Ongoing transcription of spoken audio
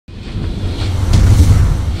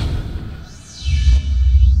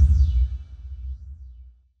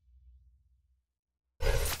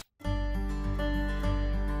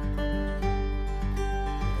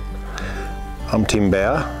I'm Tim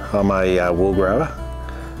Bauer. I'm a wool grower.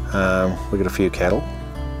 We've got a few cattle,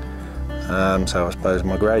 so I suppose I'm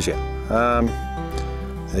a grazier.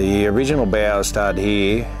 The original Bauer started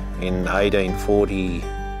here in 1840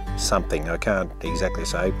 something. I can't exactly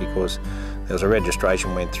say because there was a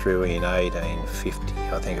registration went through in 1850,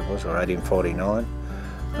 I think it was, or 1849.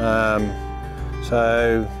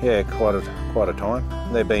 So yeah, quite a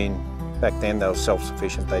time. They've been, back then they were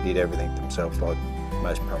self-sufficient. They did everything themselves like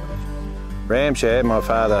most properties. Rams, yeah, my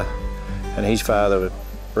father and his father were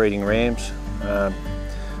breeding rams. Yeah,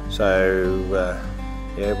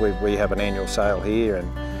 we have an annual sale here,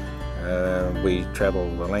 and we travel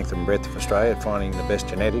the length and breadth of Australia finding the best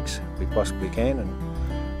genetics we possibly can,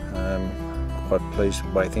 and quite pleased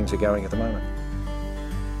with the way things are going at the moment.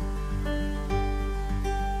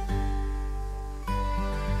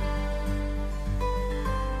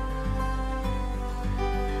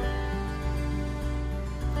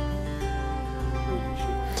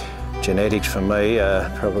 Genetics for me are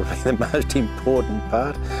probably the most important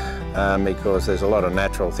part because there's a lot of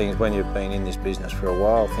natural things. When you've been in this business for a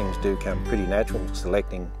while, things do come pretty natural,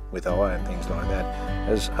 selecting with eye and things like that,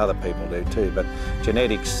 as other people do too. But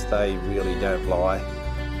genetics, they really don't lie,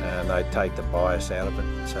 and they take the bias out of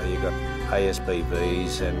it. So you've got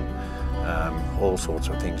ASBVs and all sorts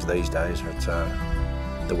of things these days. It's,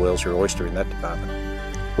 the world's your oyster in that department.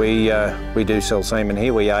 We do sell semen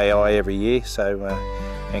here. We AI every year, so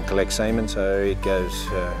and collect semen, so it goes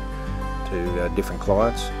to different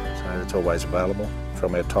clients, so it's always available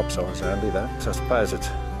from our top size only though. So I suppose it's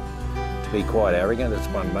to be quite arrogant. It's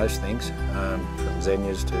won most things, from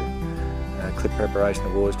Zennias to clip preparation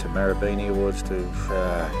awards to Marabini awards to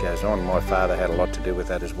goes on. My father had a lot to do with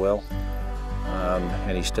that as well,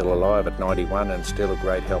 and he's still alive at 91 and still a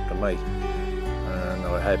great help to me, and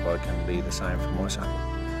I hope I can be the same for my son.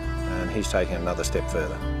 And he's taking another step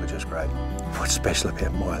further, which is great. What's special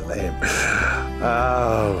about my lamb?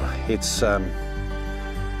 Oh, it's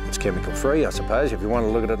chemical free, I suppose, if you want to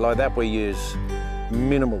look at it like that. We use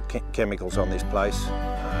minimal chemicals on this place.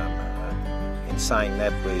 In saying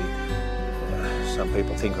that, some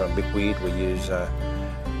people think I'm a bit weird. We use an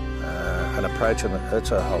approach, and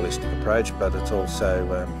it's a holistic approach, but it's also,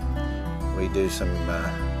 we do some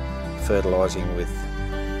fertilising with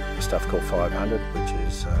stuff called 500, which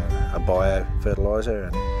is a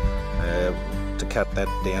bio-fertiliser, and to cut that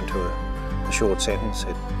down to a short sentence,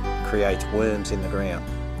 it creates worms in the ground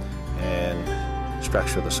and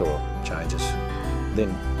structure of the soil changes.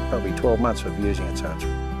 Then probably 12 months of using it, so it's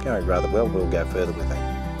going rather well. We'll go further with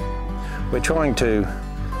that. We're trying to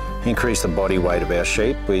increase the body weight of our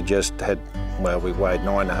sheep. We just had, well, we weighed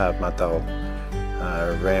 9.5-month-old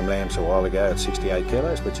ram lambs a while ago at 68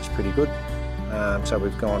 kilos, which is pretty good. So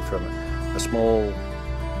we've gone from a small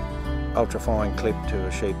ultra-fine clip to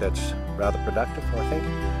a sheep that's rather productive, I think.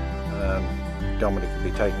 Dominic will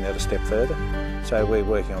be taking that a step further. So we're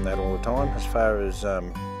working on that all the time. As far as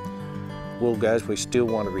wool goes, we still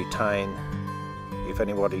want to retain, if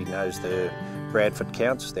anybody knows the Bradford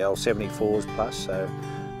counts, the old 74s plus, so,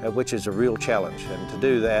 which is a real challenge. And to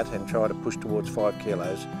do that and try to push towards 5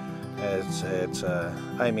 kilos, it's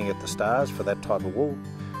aiming at the stars for that type of wool.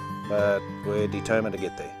 But we're determined to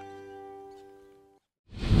get there.